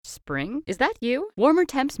Spring, is that you? Warmer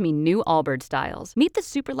temps mean new Allbirds styles. Meet the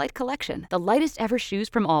Superlight Collection, the lightest ever shoes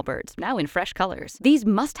from Allbirds, now in fresh colors. These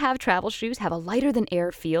must-have travel shoes have a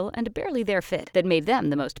lighter-than-air feel and a barely-there fit that made them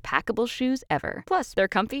the most packable shoes ever. Plus, they're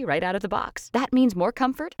comfy right out of the box. That means more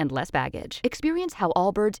comfort and less baggage. Experience how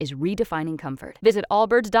Allbirds is redefining comfort. Visit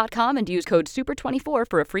allbirds.com and use code SUPER24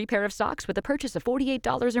 for a free pair of socks with a purchase of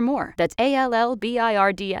 $48 or more. That's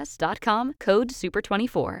ALLBIRDS.com, code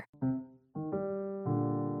SUPER24.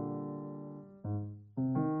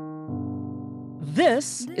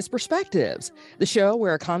 This is Perspectives, the show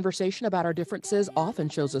where a conversation about our differences often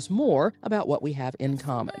shows us more about what we have in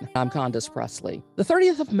common. I'm Candace Presley. The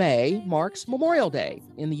 30th of May marks Memorial Day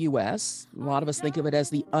in the U.S. A lot of us think of it as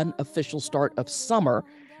the unofficial start of summer,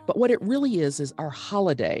 but what it really is our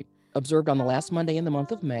holiday, observed on the last Monday in the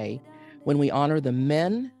month of May, when we honor the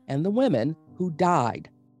men and the women who died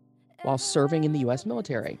while serving in the U.S.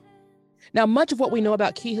 military. Now, much of what we know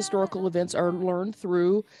about key historical events are learned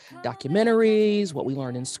through documentaries, what we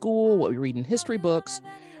learn in school, what we read in history books,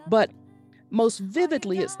 but most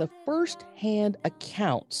vividly, it's the first-hand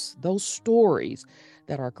accounts, those stories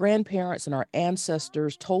that our grandparents and our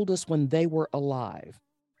ancestors told us when they were alive.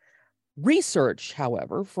 Research,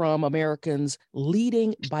 however, from Americans'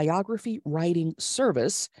 leading biography-writing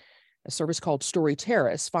service, a service called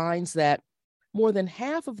Terrace, finds that more than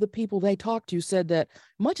half of the people they talked to said that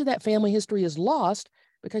much of that family history is lost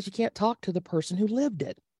because you can't talk to the person who lived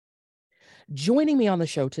it. Joining me on the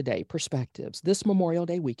show today, Perspectives, this Memorial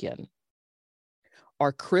Day weekend,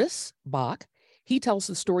 are Chris Bach. He tells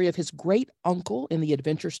the story of his great uncle in the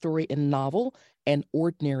adventure story and novel, An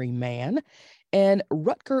Ordinary Man, and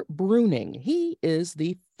Rutger Bruning. He is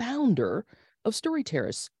the founder of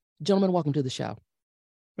Terrace. Gentlemen, welcome to the show.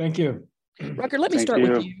 Thank you. Rutger, let me start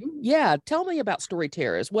with you. Yeah, tell me about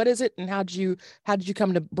Terrace. What is it, and how did you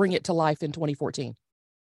come to bring it to life in 2014?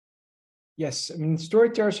 Yes, I mean,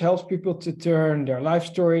 Terrace helps people to turn their life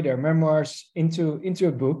story, their memoirs into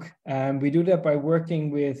a book, and we do that by working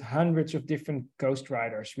with hundreds of different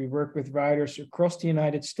ghostwriters. We work with writers across the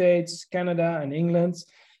United States, Canada, and England,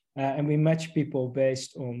 and we match people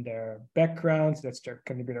based on their background.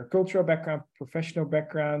 Can be their cultural background, professional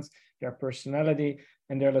background, their personality,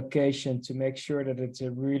 and their location, to make sure that it's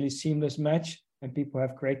a really seamless match and people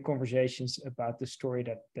have great conversations about the story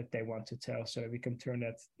that they want to tell, so that we can turn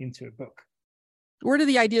that into a book. Where did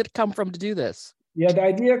the idea come from to do this? Yeah, the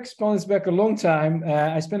idea spans back a long time.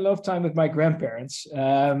 I spent a lot of time with my grandparents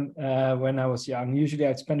when I was young. Usually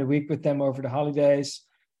I'd spend a week with them over the holidays.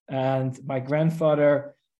 And my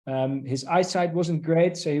grandfather, his eyesight wasn't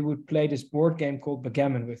great, so he would play this board game called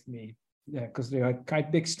backgammon with me. Yeah, because they are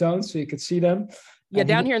quite big stones, so you could see them. Yeah,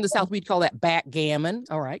 down here in the South, we'd call that backgammon.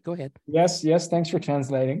 All right, go ahead. Yes, thanks for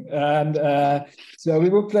translating. And so we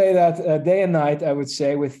would play that day and night, I would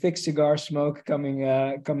say, with thick cigar smoke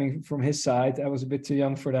coming from his side. I was a bit too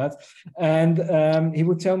young for that. And he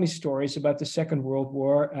would tell me stories about the Second World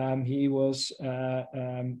War. He was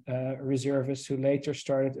a reservist who later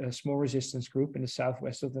started a small resistance group in the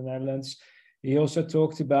southwest of the Netherlands. He also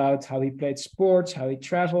talked about how he played sports, how he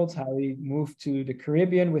traveled, how he moved to the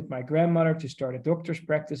Caribbean with my grandmother to start a doctor's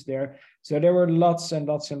practice there. So there were lots and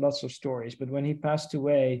lots and lots of stories. But when he passed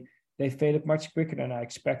away, they faded much quicker than I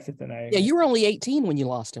expected. Yeah, you were only 18 when you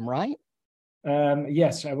lost him, right?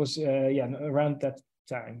 Yes, I was, around that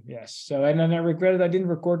time, yes. So, and then I regretted I didn't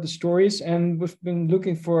record the stories, and we've been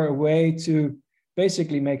looking for a way to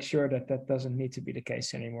basically make sure that that doesn't need to be the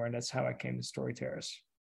case anymore. And that's how I came to Terrace.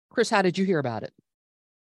 Chris, how did you hear about it?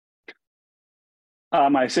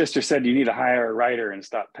 My sister said, you need to hire a writer and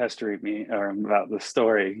stop pestering me about the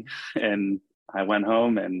story. And I went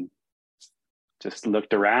home and just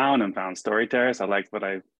looked around and found Terrace. I liked what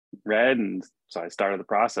I read. And so I started the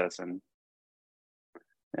process and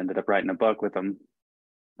ended up writing a book with them.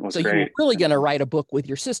 It was great. You were really going to write a book with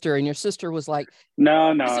your sister, and your sister was like,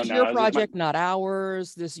 no, this is your project, not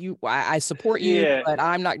ours. I support you, but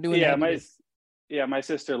I'm not doing that. My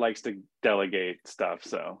sister likes to delegate stuff,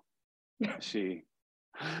 so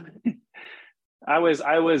I was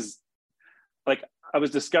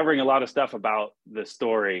discovering a lot of stuff about the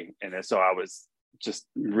story, and so I was just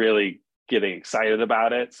really getting excited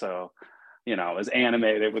about it. So, I was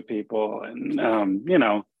animated with people, and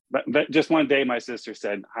but just one day my sister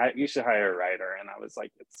said, you should hire a writer, and I was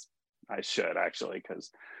like, I should actually,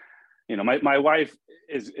 because my wife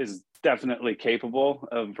is definitely capable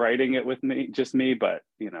of writing it with me, but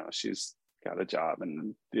she's got a job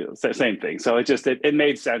and same thing. So it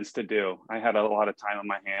made sense to do. I had a lot of time on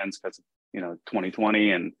my hands because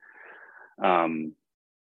 2020, and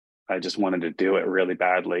I just wanted to do it really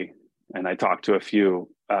badly. And I talked to a few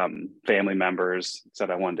family members,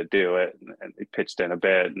 said I wanted to do it, and they pitched in a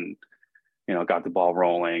bit, and got the ball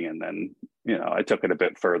rolling. And then I took it a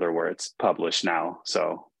bit further where it's published now.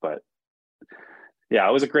 So, but yeah,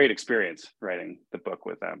 it was a great experience writing the book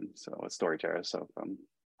with them. So with Story Terrace. So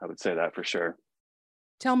I would say that for sure.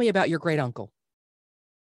 Tell me about your great uncle.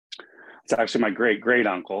 It's actually my great great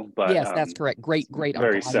uncle, but yes, that's correct. Great uncle.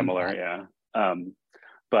 Very similar, yeah.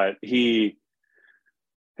 But his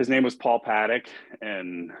name was Paul Paddock,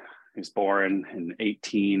 and he was born in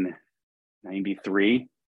 1893,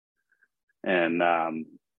 and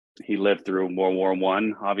he lived through World War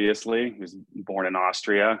I. Obviously, he was born in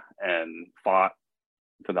Austria and fought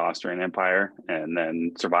for the Austrian Empire, and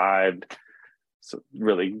then survived. So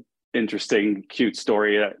really interesting, cute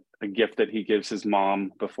story. A gift that he gives his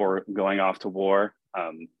mom before going off to war.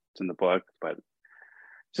 It's in the book, but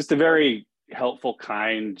just a very helpful,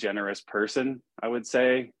 kind, generous person, I would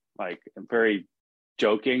say. Like very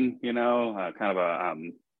joking, kind of a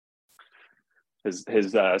his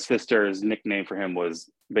sister's nickname for him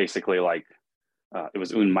was basically like it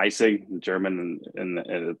was unmäßig in German, and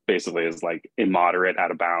it basically is like immoderate,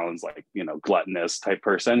 out of bounds, like gluttonous type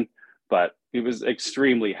person. But he was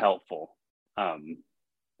extremely helpful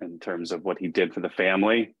in terms of what he did for the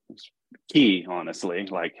family. It's key, honestly.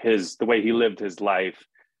 Like the way he lived his life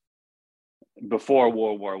before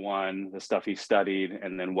World War I, the stuff he studied,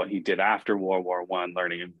 and then what he did after World War I,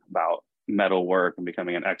 learning about metal work and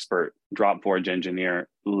becoming an expert drop forge engineer,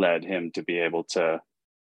 led him to be able to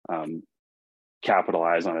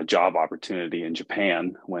capitalize on a job opportunity in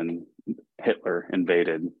Japan when Hitler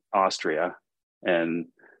invaded Austria. And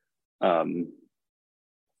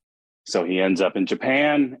so he ends up in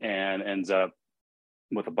Japan and ends up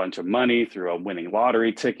with a bunch of money through a winning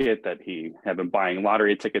lottery ticket that he had been buying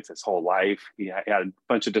lottery tickets his whole life. He had a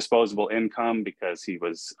bunch of disposable income because he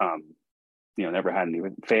was, never had any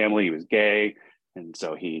family. He was gay. And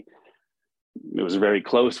so he was very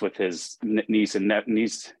close with his niece and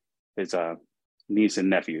nephews,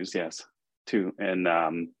 yes, too.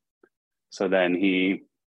 And so then he,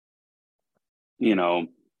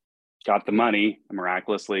 got the money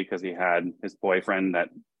miraculously because he had his boyfriend that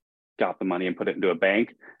got the money and put it into a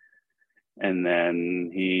bank. And then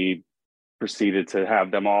he proceeded to have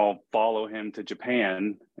them all follow him to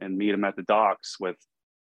Japan and meet him at the docks with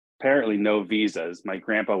apparently no visas. My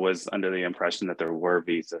grandpa was under the impression that there were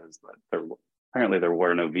visas, but apparently there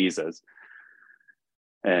were no visas.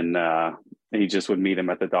 And he just would meet him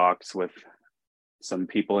at the docks with some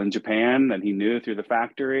people in Japan that he knew through the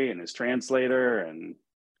factory and his translator, and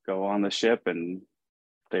go on the ship, and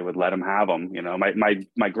they would let him have them.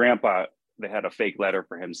 My grandpa, they had a fake letter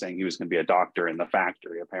for him saying he was going to be a doctor in the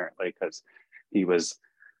factory, apparently, because he was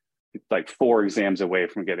like 4 exams away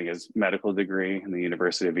from getting his medical degree in the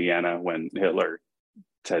University of Vienna when Hitler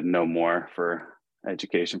said no more for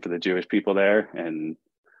education for the Jewish people there. And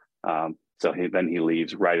so he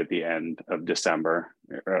leaves right at the end of December,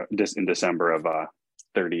 in December of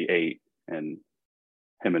 38, and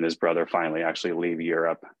him and his brother finally actually leave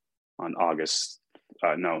Europe on August.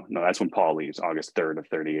 No, that's when Paul leaves, August 3rd of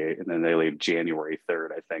 38. And then they leave January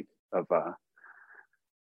 3rd, I think, of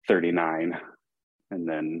 39. And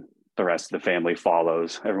then the rest of the family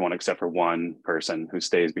follows, everyone except for one person who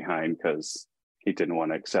stays behind because he didn't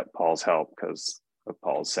want to accept Paul's help because of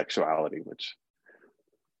Paul's sexuality, which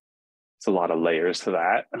it's a lot of layers to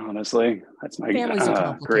that, honestly. That's my families are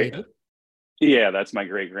complicated. Great. Yeah, that's my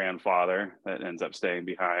great grandfather that ends up staying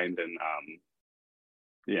behind, and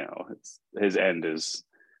his end is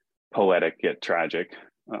poetic yet tragic.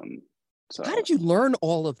 So how did you learn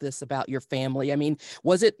all of this about your family? I mean,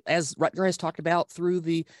 was it, as Rutger has talked about, through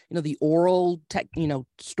the the oral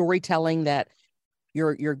storytelling that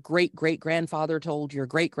your great grandfather told your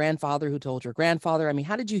great grandfather who told your grandfather? I mean,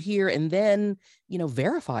 how did you hear and then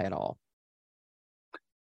verify it all?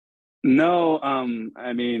 No,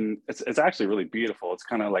 I mean, it's actually really beautiful. It's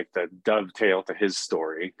kind of like the dovetail to his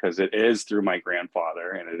story, because it is through my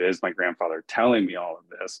grandfather, and it is my grandfather telling me all of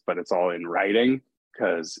this, but it's all in writing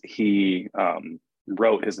because he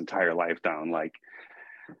wrote his entire life down. Like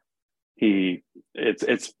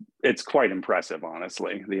it's quite impressive,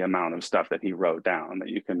 honestly, the amount of stuff that he wrote down, that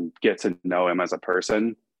you can get to know him as a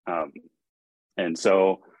person. And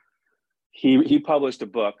so he published a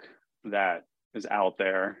book that is out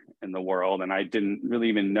there in the world, and I didn't really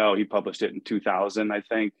even know he published it in 2000, I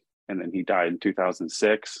think, and then he died in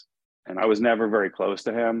 2006. And I was never very close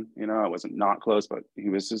to him. I wasn't not close, but he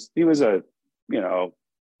was a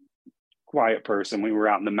quiet person. When we were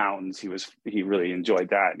out in the mountains, he really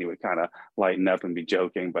enjoyed that, and he would kind of lighten up and be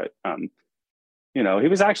joking. But he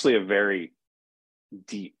was actually a very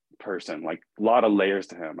deep person, like a lot of layers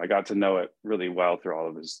to him. I got to know it really well through all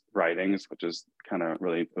of his writings, which is kind of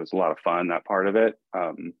really, it was a lot of fun, that part of it.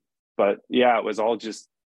 But yeah, it was all just,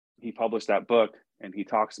 he published that book and he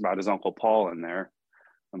talks about his Uncle Paul in there,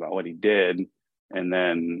 about what he did. And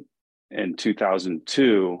then in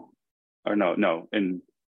 2002, or in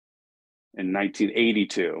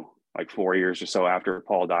 1982, like 4 years or so after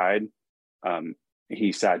Paul died,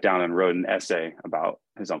 he sat down and wrote an essay about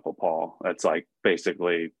his Uncle Paul. That's like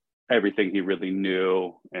basically everything he really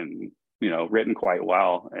knew, and, you know, written quite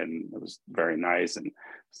well. And it was very nice, and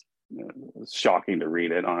it was shocking to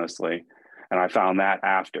read it, honestly. And I found that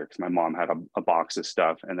after, because my mom had a box of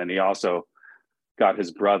stuff. And then he also got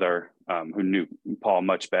his brother, who knew Paul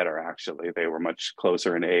much better, actually. They were much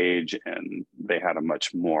closer in age, and they had a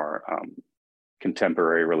much more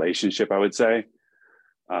contemporary relationship, I would say.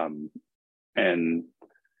 And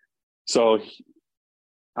so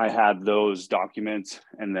I had those documents,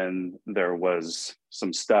 and then there was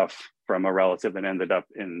some stuff from a relative that ended up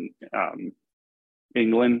in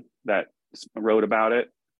England that wrote about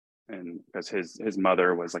it. And because his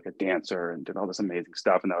mother was like a dancer and did all this amazing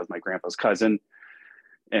stuff, and that was my grandpa's cousin.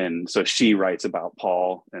 And so she writes about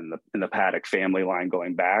Paul and the Paddock family line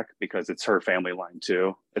going back, because it's her family line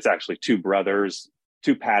too. It's actually two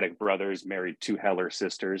Paddock brothers married two Heller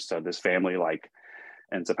sisters. So this family like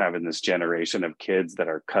ends up having this generation of kids that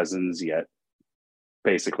are cousins, yet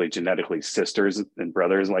basically genetically sisters and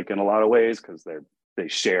brothers, like in a lot of ways, because they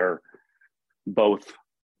share both,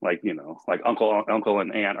 like, you know, like uncle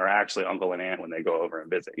and aunt are actually uncle and aunt when they go over and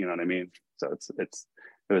visit, you know what I mean? So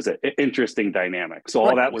it was an interesting dynamic. So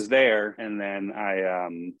all that was there. And then I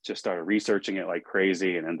just started researching it like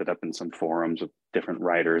crazy, and ended up in some forums with different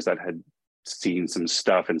writers that had seen some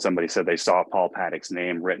stuff. And somebody said they saw Paul Paddock's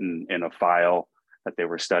name written in a file that they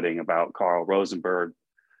were studying about Karl Rosenberg.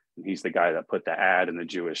 And he's the guy that put the ad in the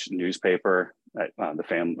Jewish newspaper that the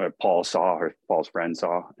family, Paul saw, or Paul's friend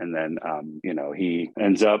saw. And then, you know,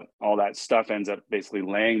 all that stuff ends up basically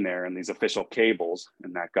laying there in these official cables.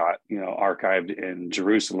 And that got, you know, archived in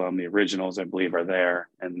Jerusalem. The originals, I believe, are there.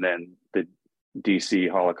 And then the DC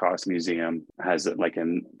Holocaust Museum has it like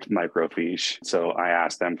in microfiche. So I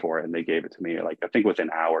asked them for it, and they gave it to me, like, I think within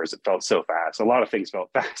hours. It felt so fast. A lot of things felt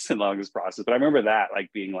fast along this process, but I remember that like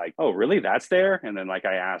being like, oh, really? That's there? And then like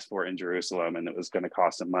I asked for it in Jerusalem, and it was going to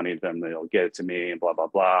cost some money to them. They'll get it to me and blah, blah,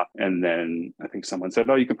 blah. And then I think someone said,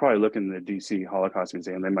 oh, you can probably look in the DC Holocaust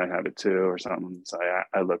Museum. They might have it too or something. So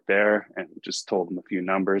I looked there and just told them a few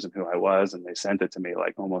numbers and who I was, and they sent it to me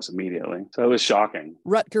like almost immediately. So it was shocking.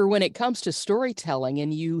 Rutger, when it comes to storytelling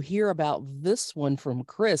and you hear about this one from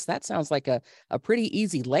Chris, that sounds like a pretty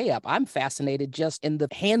easy layup. I'm fascinated just in the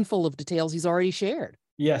handful of details he's already shared.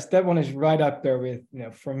 Yes, that one is right up there with, you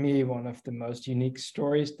know, for me, one of the most unique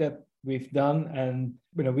stories that we've done. And,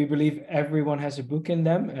 you know, we believe everyone has a book in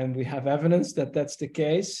them, and we have evidence that that's the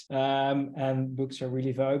case. And books are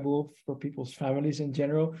really valuable for people's families in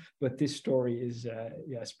general. But this story is,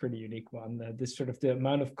 it's a pretty unique one. This sort of the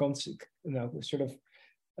amount of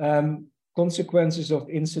consequences of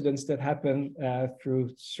incidents that happen through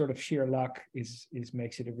sort of sheer luck is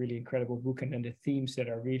makes it a really incredible book. And then the themes that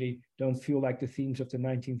are really don't feel like the themes of the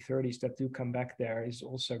 1930s that do come back there is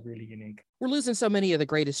also really unique. We're losing so many of the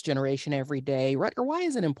greatest generation every day. Rutger, why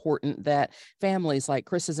is it important that families like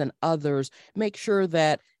Chris's and others make sure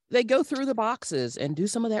that they go through the boxes and do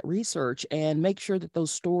some of that research and make sure that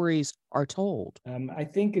those stories are told? I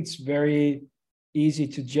think it's very easy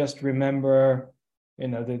to just remember, you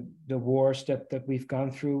know, the wars that we've gone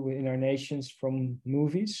through in our nations from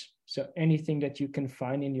movies. So anything that you can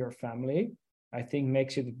find in your family, I think,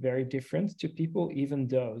 makes it very different to people, even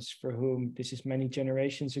those for whom this is many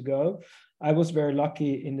generations ago. I was very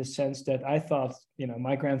lucky in the sense that I thought, you know,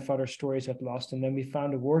 my grandfather's stories had lost, and then we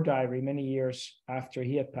found a war diary many years after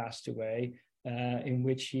he had passed away, in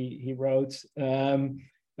which he wrote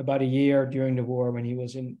about a year during the war, when he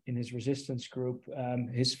was in his resistance group,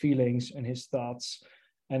 his feelings and his thoughts.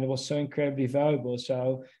 And it was so incredibly valuable.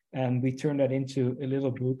 And we turned that into a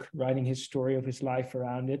little book, writing his story of his life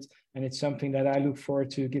around it. And it's something that I look forward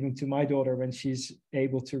to giving to my daughter when she's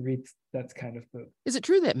able to read that kind of book. Is it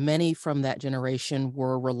true that many from that generation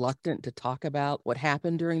were reluctant to talk about what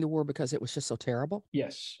happened during the war because it was just so terrible?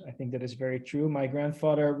 Yes, I think that is very true. My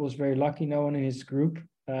grandfather was very lucky. No one in his group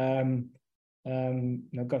got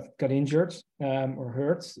injured or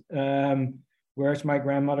hurt. Whereas my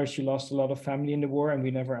grandmother, she lost a lot of family in the war, and we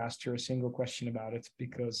never asked her a single question about it,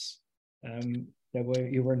 because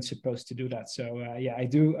you weren't supposed to do that. So I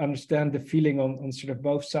do understand the feeling on sort of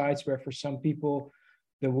both sides, where for some people,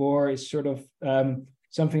 the war is sort of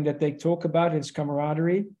something that they talk about, it's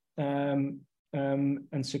camaraderie.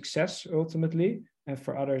 and success ultimately. And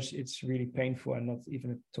for others, it's really painful and not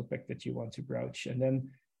even a topic that you want to broach. And then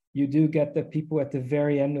you do get that people at the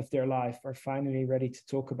very end of their life are finally ready to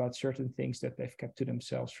talk about certain things that they've kept to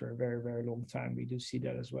themselves for a very, very long time. We do see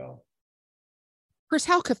that as well. Chris,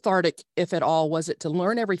 how cathartic, if at all, was it to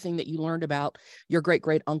learn everything that you learned about your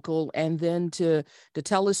great uncle, and then to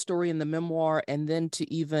tell his story in the memoir, and then to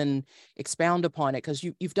even expound upon it, because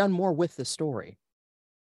you've done more with the story?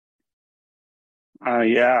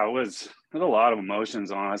 Yeah, it was a lot of emotions,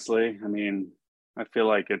 honestly. I mean, I feel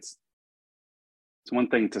like it's one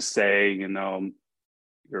thing to say, you know,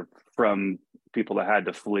 you're from people that had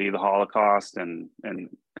to flee the Holocaust and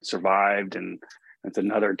survived, and it's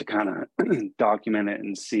another to kind of document it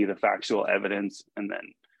and see the factual evidence, and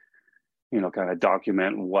then, you know, kind of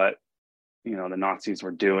document what, you know, the Nazis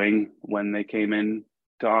were doing when they came in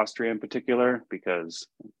to Austria in particular, because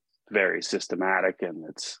it's very systematic and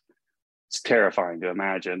it's terrifying to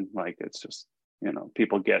imagine. Like, it's just, you know,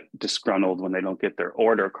 people get disgruntled when they don't get their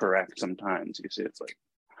order correct sometimes. You see, it's like,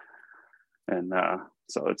 and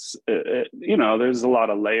so it's, you know, there's a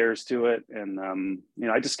lot of layers to it. And, you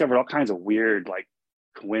know, I discovered all kinds of weird, like,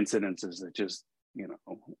 coincidences that just, you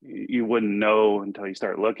know, you wouldn't know until you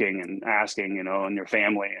start looking and asking, you know, in your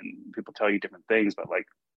family, and people tell you different things. But like,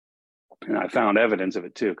 and I found evidence of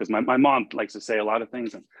it too, because my mom likes to say a lot of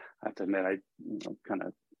things, and I have to admit, I, you know, kind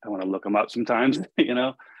of, I want to look them up sometimes, you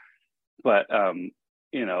know, but,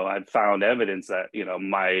 you know, I'd found evidence that, you know,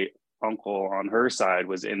 my uncle on her side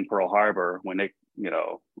was in Pearl Harbor when it, you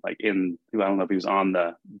know, like in, I don't know if he was on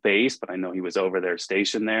the base, but I know he was over there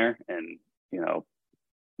stationed there, and, you know,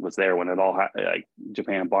 was there when it all like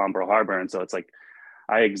Japan bombed Pearl Harbor. And so it's like,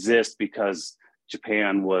 I exist because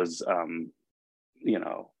Japan was, you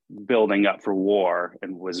know, building up for war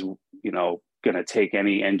and was, you know, going to take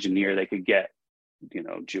any engineer they could get, you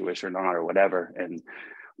know, Jewish or not or whatever. And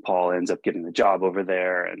Paul ends up getting the job over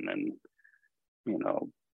there. And then, you know,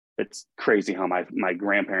 it's crazy how my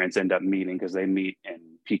grandparents end up meeting, because they meet in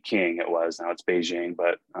Peking. It was, now it's Beijing,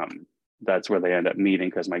 but that's where they end up meeting,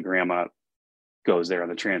 because my grandma goes there on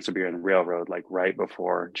the Trans-Siberian Railroad, like right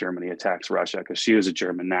before Germany attacks Russia, because she was a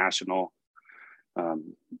German national.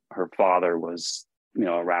 Her father was, you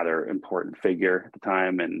know, a rather important figure at the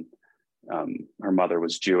time, and her mother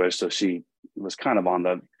was Jewish, so she was kind of on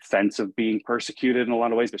the fence of being persecuted in a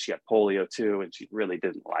lot of ways, but she had polio too, and she really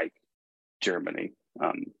didn't like Germany.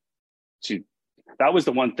 That was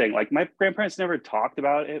the one thing, like, my grandparents never talked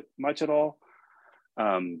about it much at all.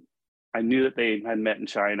 I knew that they had met in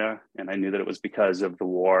China, and I knew that it was because of the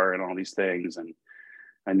war and all these things. And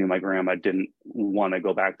I knew my grandma didn't want to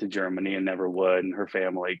go back to Germany and never would. And her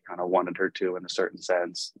family kind of wanted her to, in a certain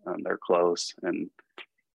sense. They're close. And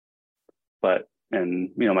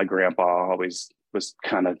you know, my grandpa always was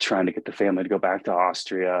kind of trying to get the family to go back to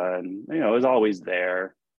Austria. And, you know, it was always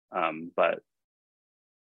there. But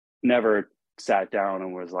never sat down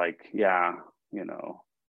and was like, yeah, you know,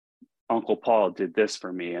 Uncle Paul did this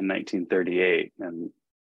for me in 1938.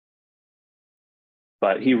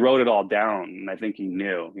 But he wrote it all down, and I think he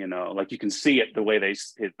knew, you know, like, you can see it the way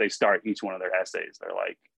they start each one of their essays. They're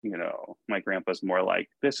like, you know, my grandpa's more like,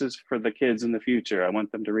 this is for the kids in the future, I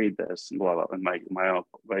want them to read this, and blah blah. And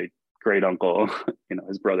my great uncle, you know,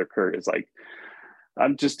 his brother Kurt, is like,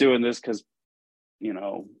 I'm just doing this because, you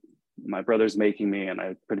know, my brother's making me, and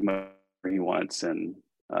I pretty much what he wants. And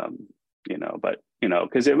you know, but, you know,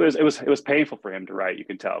 because it was painful for him to write, you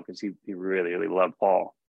can tell, because he really loved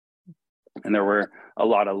Paul. And there were a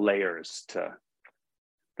lot of layers to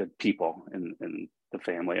the people in the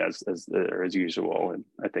family, as usual. And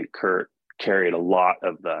I think Kurt carried a lot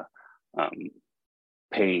of the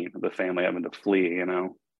pain of the family having to flee, you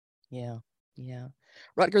know? Yeah.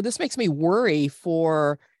 Rutger, this makes me worry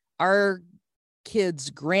for our kids,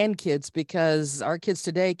 grandkids, because our kids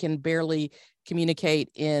today can barely communicate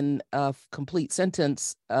in a complete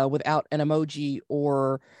sentence without an emoji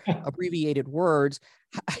or abbreviated words.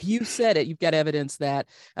 You said it. You've got evidence that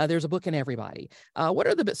there's a book in everybody. What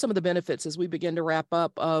are some of the benefits, as we begin to wrap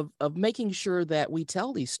up, of making sure that we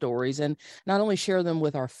tell these stories and not only share them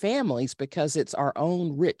with our families, because it's our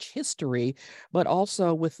own rich history, but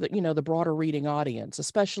also with the broader reading audience,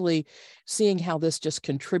 especially seeing how this just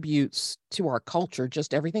contributes to our culture,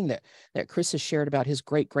 just everything that Chris has shared about his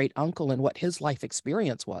great uncle and what his life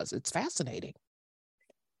experience was. It's fascinating.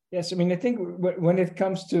 Yes, I mean, I think when it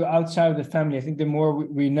comes to outside of the family, I think the more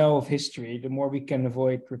we know of history, the more we can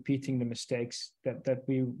avoid repeating the mistakes that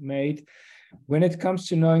we made. When it comes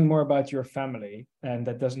to knowing more about your family, and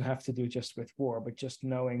that doesn't have to do just with war, but just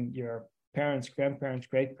knowing your parents, grandparents,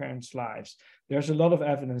 great-parents' lives, there's a lot of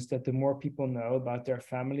evidence that the more people know about their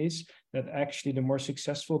families, that actually the more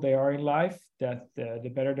successful they are in life, that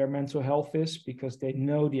the better their mental health is, because they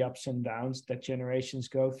know the ups and downs that generations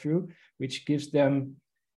go through, which gives them,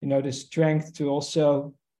 the strength to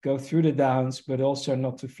also go through the downs, but also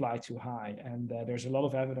not to fly too high. And there's a lot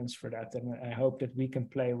of evidence for that. And I hope that we can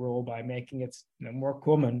play a role by making it more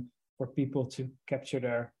common for people to capture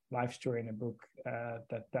their life story in a book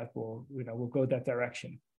that will go that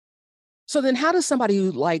direction. So then how does somebody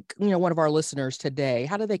who, like, one of our listeners today,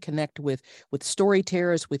 how do they connect with Story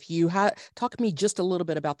Terrace, with you? Talk to me just a little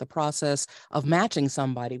bit about the process of matching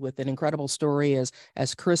somebody with an incredible story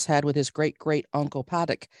as Chris had with his great uncle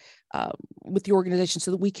Paddock with the organization,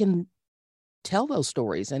 so that we can tell those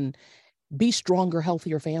stories and be stronger,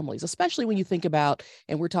 healthier families, especially when you think about,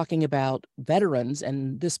 and we're talking about veterans,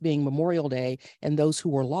 and this being Memorial Day, and those who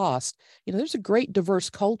were lost. There's a great diverse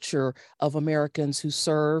culture of Americans who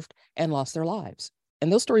served and lost their lives. And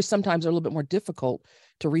those stories sometimes are a little bit more difficult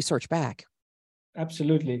to research back.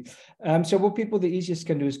 Absolutely. So what people the easiest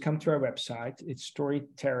can do is come to our website. It's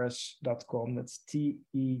storyterrace.com. That's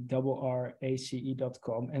TERRACE.com.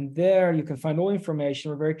 And there you can find all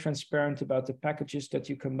information. We're very transparent about the packages that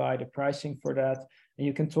you can buy, the pricing for that. And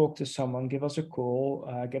you can talk to someone, give us a call,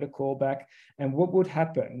 get a call back. And what would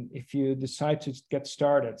happen if you decide to get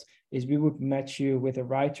started is we would match you with a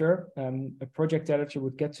writer. A project editor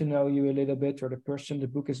would get to know you a little bit, or the person the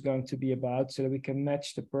book is going to be about, so that we can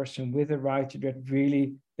match the person with a writer that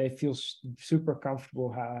really they feel super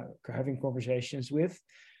comfortable having conversations with.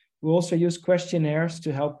 We also use questionnaires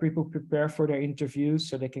to help people prepare for their interviews,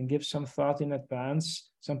 so they can give some thought in advance.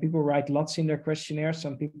 Some people write lots in their questionnaires.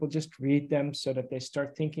 Some people just read them so that they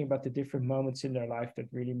start thinking about the different moments in their life that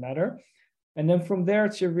really matter. And then from there,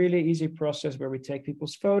 it's a really easy process where we take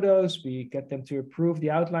people's photos, we get them to approve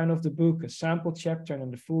the outline of the book, a sample chapter, and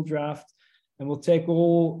then the full draft. And we'll take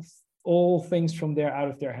all things from there out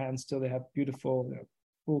of their hands till they have beautiful,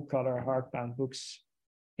 full color, hardbound books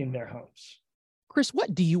in their homes. Chris,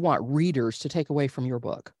 what do you want readers to take away from your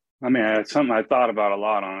book? I mean, it's something I thought about a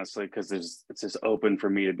lot, honestly, because it's just open for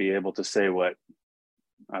me to be able to say what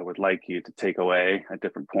I would like you to take away at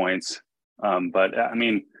different points. But I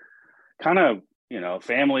mean, kind of,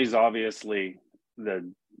 family's obviously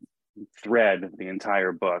the thread of the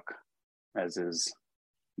entire book, as is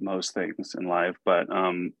most things in life. But,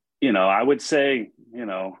 I would say,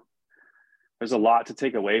 there's a lot to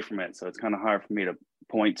take away from it. So it's kind of hard for me to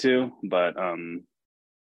point to, but,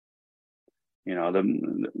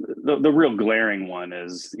 the real glaring one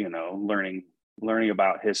is, learning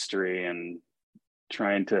about history and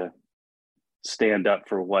trying to stand up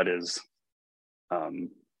for what is,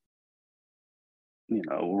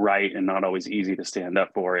 right and not always easy to stand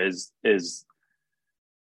up for is the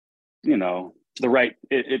right.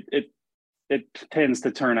 It tends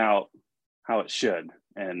to turn out how it should.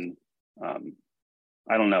 And I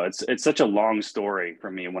don't know, it's such a long story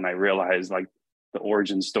for me when I realize, like, the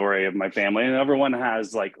origin story of my family, and everyone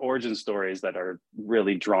has like origin stories that are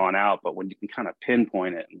really drawn out, but when you can kind of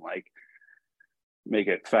pinpoint it and like make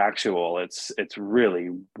it factual, it's really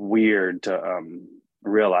weird to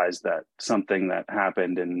realize that something that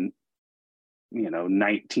happened in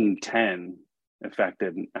 1910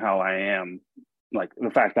 affected how I am, like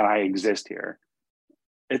the fact that I exist here.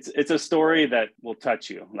 It's a story that will touch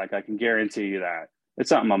you. Like, I can guarantee you that. It's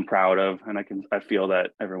something I'm proud of, and I feel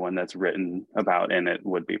that everyone that's written about in it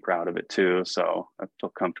would be proud of it too. So I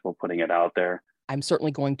feel comfortable putting it out there. I'm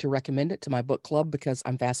certainly going to recommend it to my book club because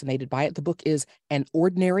I'm fascinated by it. The book is An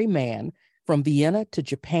Ordinary Man: From Vienna to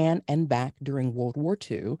Japan and Back During World War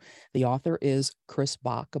II. The author is Chris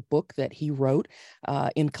Bach, a book that he wrote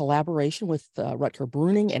in collaboration with Rutger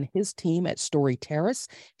Bruning and his team at Story Terrace.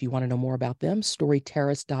 If you want to know more about them,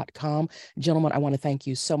 storyterrace.com. Gentlemen, I want to thank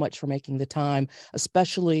you so much for making the time,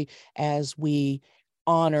 especially as we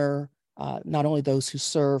honor not only those who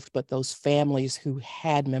served, but those families who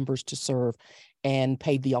had members to serve and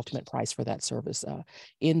paid the ultimate price for that service.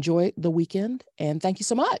 Enjoy the weekend, and thank you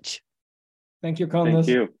so much. Thank you, Candace.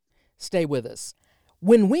 Thank you. Stay with us.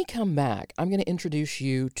 When we come back, I'm going to introduce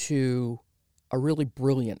you to a really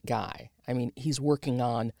brilliant guy. I mean, he's working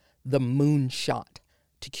on the moonshot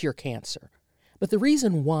to cure cancer. But the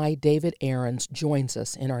reason why David Aarons joins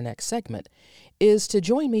us in our next segment is to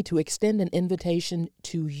join me to extend an invitation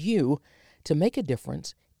to you to make a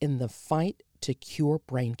difference in the fight to cure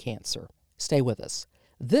brain cancer. Stay with us.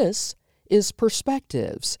 This is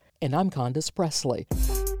Perspectives, and I'm Candace Presley.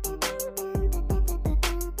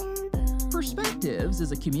 Perspectives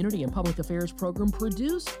Perspectives is a community and public affairs program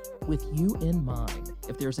produced with you in mind.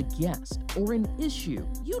 If there's a guest or an issue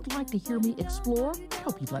you'd like to hear me explore, I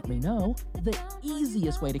hope you'd let me know. The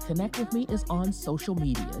easiest way to connect with me is on social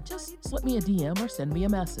media. Just slip me a DM or send me a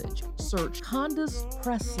message. Search Candace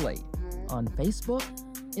Presley on Facebook,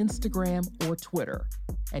 Instagram, or Twitter.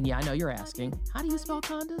 And yeah, I know you're asking, how do you spell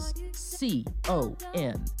Candace? C-O-N-D-A-C-E.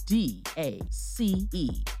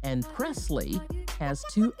 And Presley has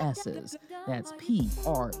 2 S's. That's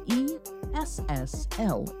P-R-E-S-S-L-E-Y.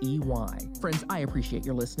 Friends, I appreciate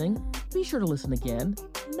your listening. Be sure to listen again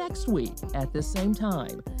next week at the same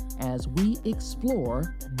time as we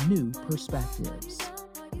explore new perspectives.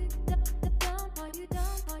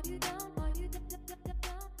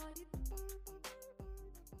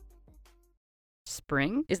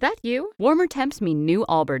 Spring? Is that you? Warmer temps mean new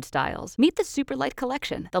Allbirds styles. Meet the Superlight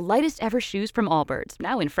Collection, the lightest ever shoes from Allbirds,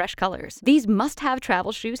 now in fresh colors. These must-have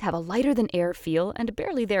travel shoes have a lighter-than-air feel and a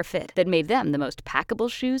barely-there fit that made them the most packable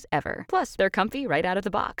shoes ever. Plus, they're comfy right out of the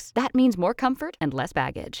box. That means more comfort and less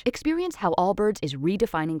baggage. Experience how Allbirds is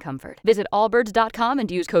redefining comfort. Visit allbirds.com and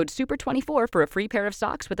use code SUPER24 for a free pair of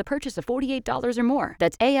socks with a purchase of $48 or more.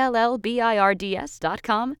 That's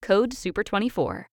ALLBIRDS.com, code SUPER24.